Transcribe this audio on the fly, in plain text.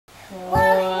Where'd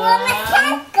my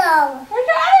sock go? Where'd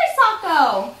your other sock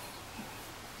go?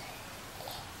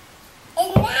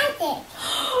 It's nothing.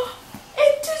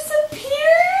 It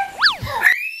disappeared?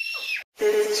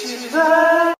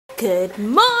 Good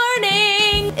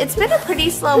morning! It's been a pretty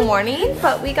slow morning,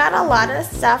 but we got a lot of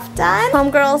stuff done.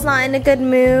 Homegirl's not in a good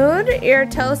mood. Your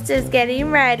toast is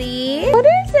getting ready. What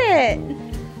is it?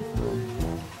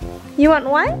 You want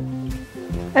what?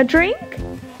 A drink?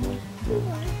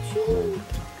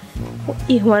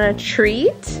 You want a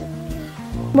treat?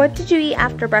 What did you eat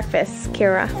after breakfast,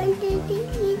 Kira? I didn't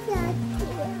eat that.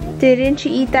 Didn't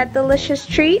you eat that delicious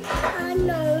treat?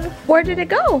 No. Where did it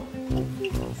go?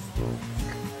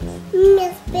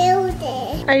 It spilled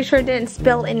it. Are you sure it didn't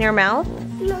spill in your mouth?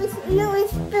 No, it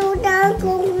spilled down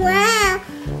the ground.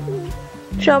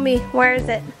 Show me. Where is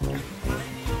it?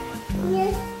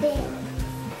 It spilled.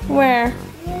 Where?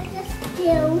 It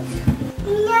spilled.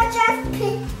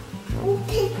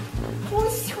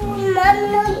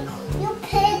 You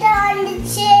put it on the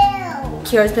chair.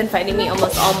 Kira's been fighting me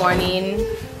almost all morning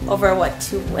over what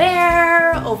to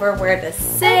wear, over where to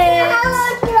sit.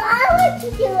 I want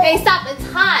to do it. Hey, stop, it's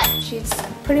hot. She's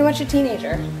pretty much a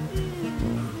teenager.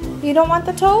 You don't want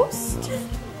the toast?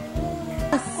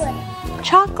 Chocolate.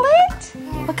 Chocolate?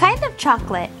 What kind of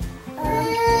chocolate?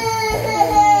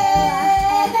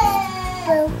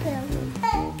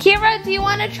 Kira, do you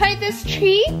want to try this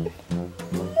treat?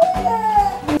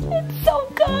 It's so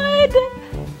good.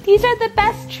 These are the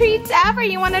best treats ever.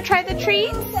 You want to try the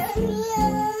treats?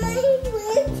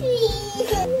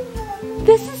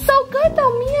 This is so good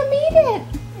though. Mia made it.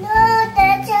 No,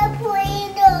 that's a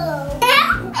Play-Doh.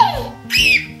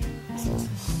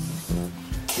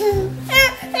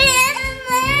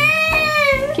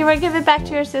 Kira, give it back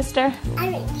to your sister.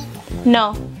 I don't need it.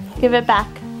 No, give it back.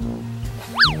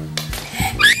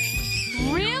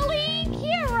 Really,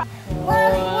 Kira?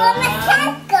 Where'd my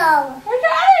sock go? Where'd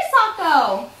your other sock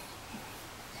go?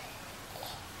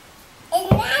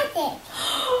 It's nothing.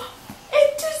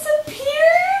 It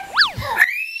disappeared?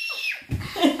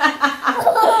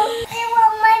 It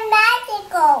was my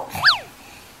magical.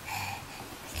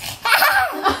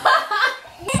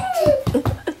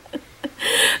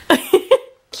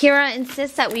 Kira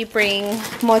insists that we bring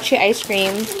mochi ice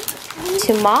cream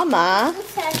to Mama.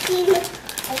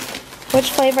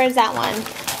 Which flavor is that one?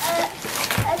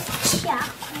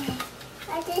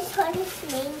 Chocolate. This one is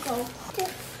mango.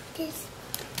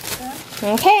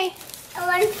 Okay. I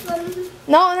want some.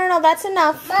 No, that's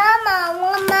enough. Mama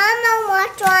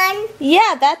wants one.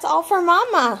 Yeah, that's all for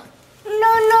Mama. No,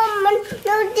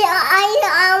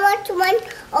 I want one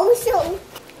also.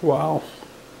 Wow.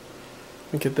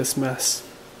 Look at this mess.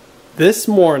 This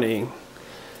morning,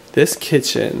 this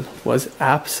kitchen was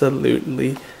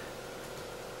absolutely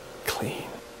clean.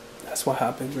 That's what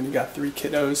happens when you got 3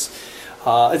 kiddos.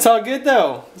 It's all good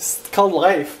though. It's called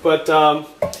life. But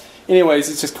anyways,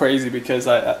 it's just crazy because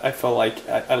I felt like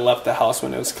I left the house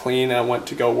when it was clean. And I went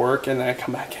to go work and then I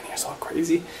come back in here. It's all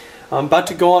crazy. I'm about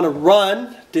to go on a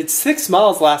run. Did 6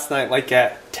 miles last night, like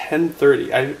at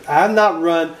 10:30. I have not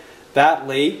run that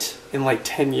late in like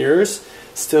 10 years.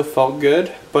 Still felt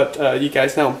good. But you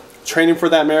guys know, training for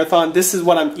that marathon. This is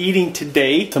what I'm eating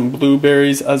today. Some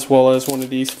blueberries as well as one of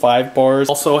these 5 bars.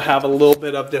 Also have a little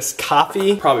bit of this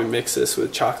coffee. Probably mix this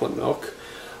with chocolate milk.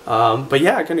 But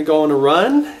yeah, I'm gonna go on a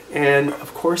run. And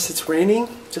of course it's raining,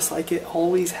 just like it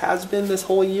always has been this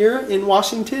whole year in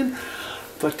Washington.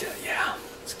 But yeah,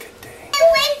 it's a good day.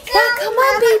 Yeah, come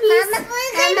on, babies.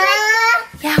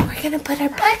 Yeah, we're gonna put our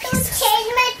puppies.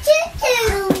 Change my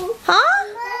tutu. Huh?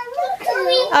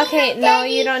 Okay, no,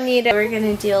 you don't need it. We're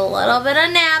gonna do a little bit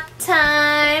of nap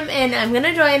time, and I'm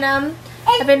gonna join them.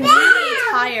 I've been really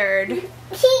tired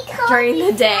during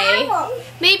the day.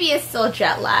 Maybe it's still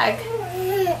jet lag,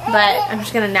 but I'm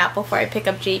just gonna nap before I pick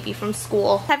up JB from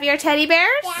school. Have your teddy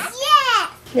bears? Yeah.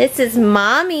 This is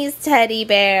Mommy's teddy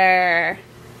bear.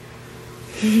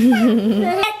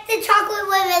 That's the chocolate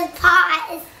women's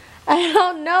paws. I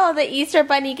don't know. The Easter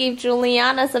Bunny gave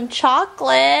Juliana some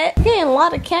chocolate. Getting a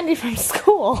lot of candy from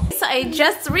school. So I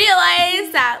just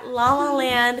realized that La La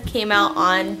Land came out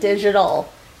on digital.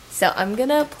 So I'm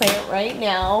gonna play it right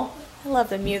now. I love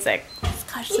the music.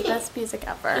 Gosh, the best music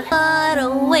ever. What a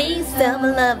waste of a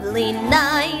lovely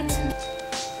night.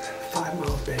 5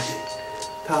 miles, baby.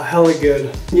 Felt hella good.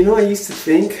 You know, I used to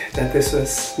think that this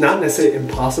was not necessarily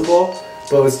impossible,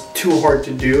 but it was too hard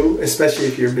to do, especially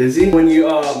if you're busy. When you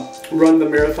run the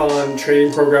marathon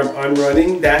training program I'm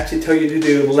running, they actually tell you to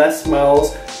do less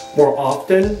miles more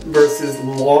often versus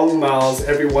long miles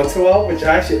every once in a while, which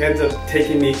actually ends up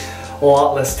taking me a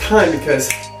lot less time because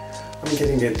I'm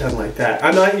getting it done like that.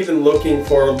 I'm not even looking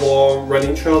for long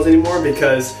running trails anymore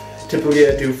because typically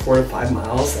I do 4 to 5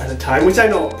 miles at a time, which I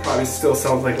know probably still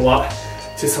sounds like a lot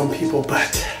to some people,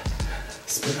 but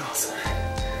it's been awesome.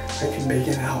 I can make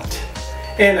it out.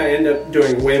 And I end up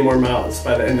doing way more miles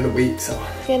by the end of the week, so.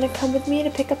 You gonna come with me to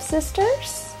pick up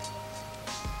sisters?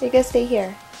 Or you gonna stay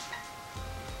here?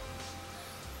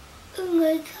 I'm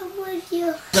gonna come with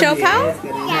you. Shopao?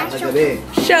 Yeah,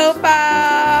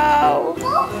 Shopao!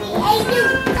 Hey, you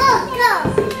go.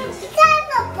 You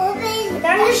got a Bobby.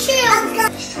 There's a shoe.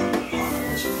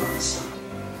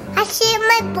 I see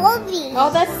my Bobby.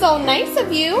 Oh, that's so nice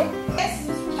of you.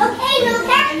 Okay, no,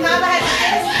 that's Mama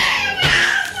has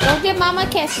Go give Mama a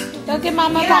kiss. Go give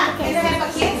Mama a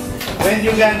kiss. When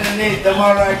you gonna need?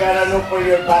 Tomorrow I gotta look for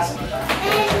your passport.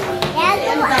 That's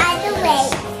the other way.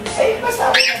 Ay,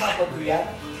 masabi na ba po yan?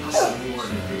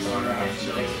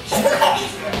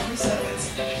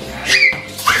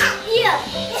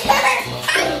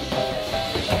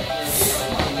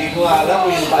 Hindi ko alam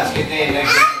kung yung basket na yun.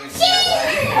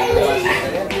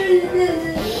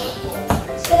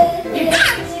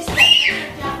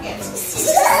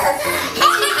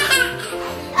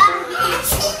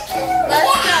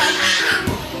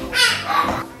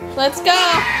 Let's go.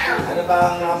 Ano ba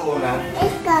ang hapunan?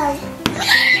 Let's go.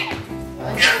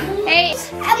 Hey.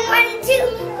 I want to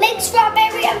make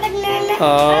strawberry and banana.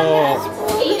 Oh.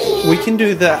 We can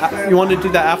do that. You want to do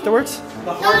that afterwards?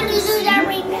 No, to do that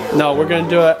right now. No, we're gonna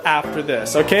do it after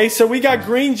this. Okay, so we got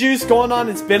green juice going on.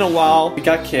 It's been a while. We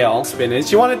got kale,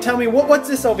 spinach. You want to tell me what's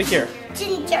this over here?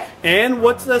 Ginger. And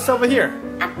what's this over here?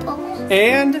 Apple.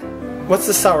 And what's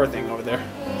the sour thing over there?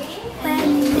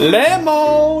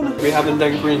 Lemon! We haven't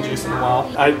done green juice in a while.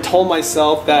 I told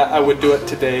myself that I would do it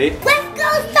today. Let's go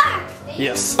start.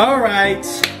 Yes. All right.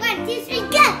 1, 2, 3,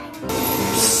 go.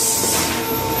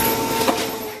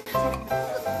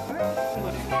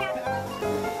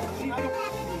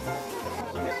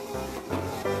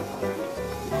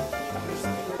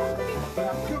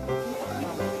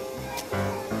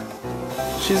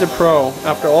 She's a pro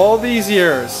after all these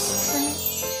years.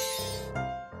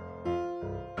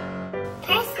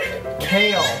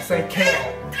 Kale, say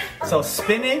kale. So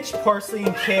spinach, parsley,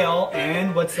 and kale,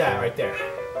 and what's that right there?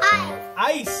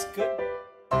 Ice. Good.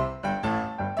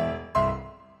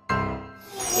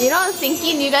 You know, I was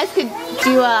thinking you guys could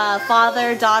do a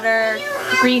father-daughter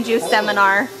green juice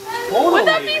seminar. Totally. Would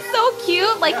that be so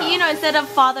cute? Like, you know, instead of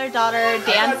father-daughter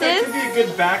dances. That could be a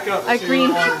good backup A to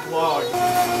green our vlog.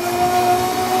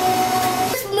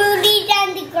 Smoothie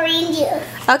and the green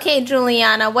juice. Okay,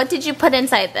 Juliana, what did you put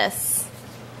inside this?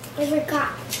 I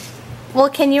forgot. Well,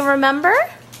 can you remember?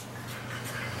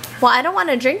 Well, I don't want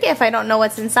to drink it if I don't know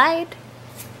what's inside.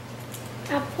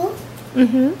 Apple.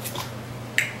 Mm-hmm.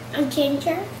 And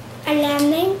ginger. And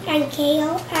lemon. And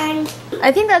kale. And...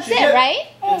 I think that's it, right?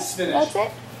 And spinach. That's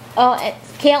it? Oh,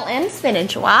 it's kale and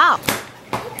spinach. Wow.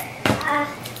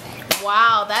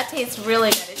 Wow, that tastes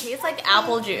really good. It tastes like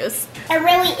apple juice. It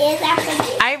really is apple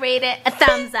juice. I rate it a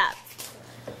thumbs up.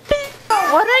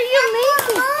 What are you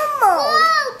making?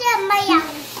 Oh, that's my...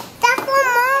 That's for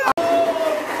Mama.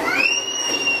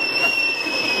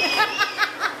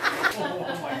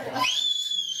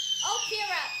 Oh,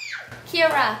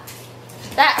 Kira,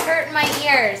 that hurt my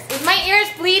ears. Is my ears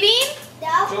bleeding?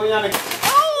 No. Juliana.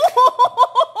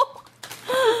 Oh!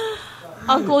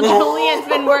 Uncle Julian's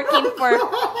been working for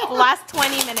the last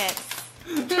 20 minutes.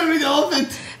 The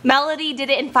elephant. Melody did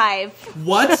it in 5.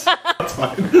 What? That's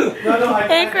fine. No,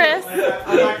 Hey, Chris.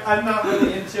 I'm not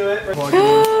really into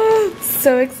it.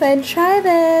 So excited to try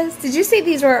this. Did you say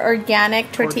these were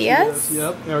organic tortillas?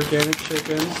 Yep, organic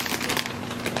chicken.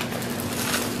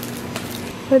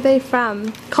 Where are they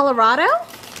from? Colorado?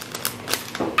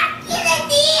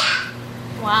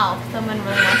 Wow, someone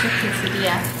really wants a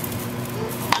quesadilla.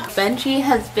 Benji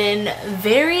has been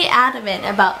very adamant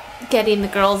about getting the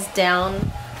girls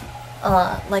down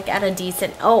like at a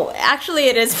decent... Oh, actually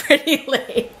it is pretty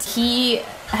late. He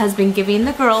has been giving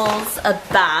the girls a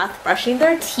bath, brushing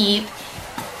their teeth.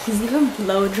 He's even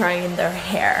blow drying their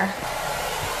hair.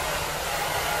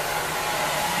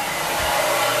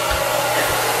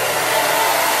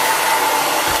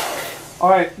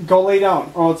 Alright, go lay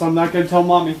down or else I'm not going to tell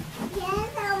mommy. Yes,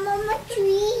 I'm on my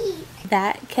tree.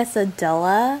 That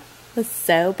quesadilla was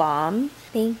so bomb.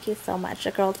 Thank you so much.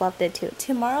 The girls loved it too.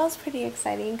 Tomorrow's pretty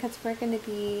exciting because we're going to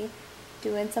be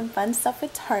doing some fun stuff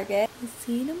with Target. We'll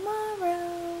see you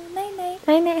tomorrow. Night night.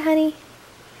 Night night, honey.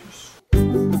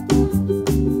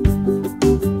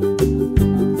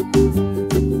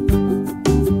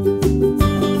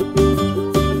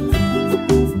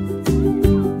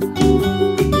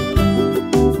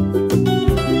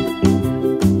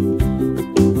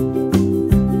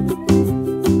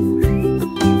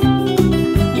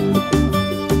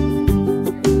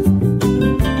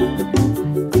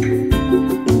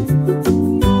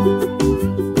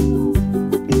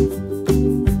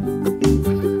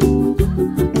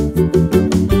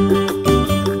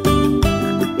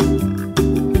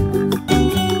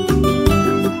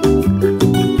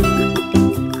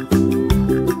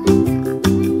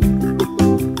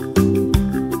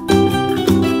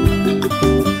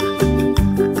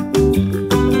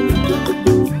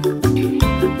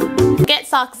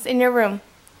 socks in your room.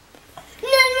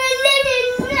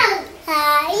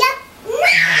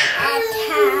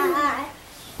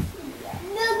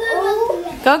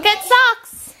 Go get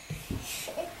socks.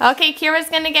 Okay, Kira's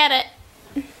gonna get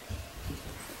it.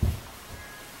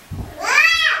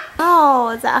 Oh,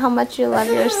 is that how much you love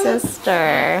your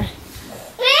sister?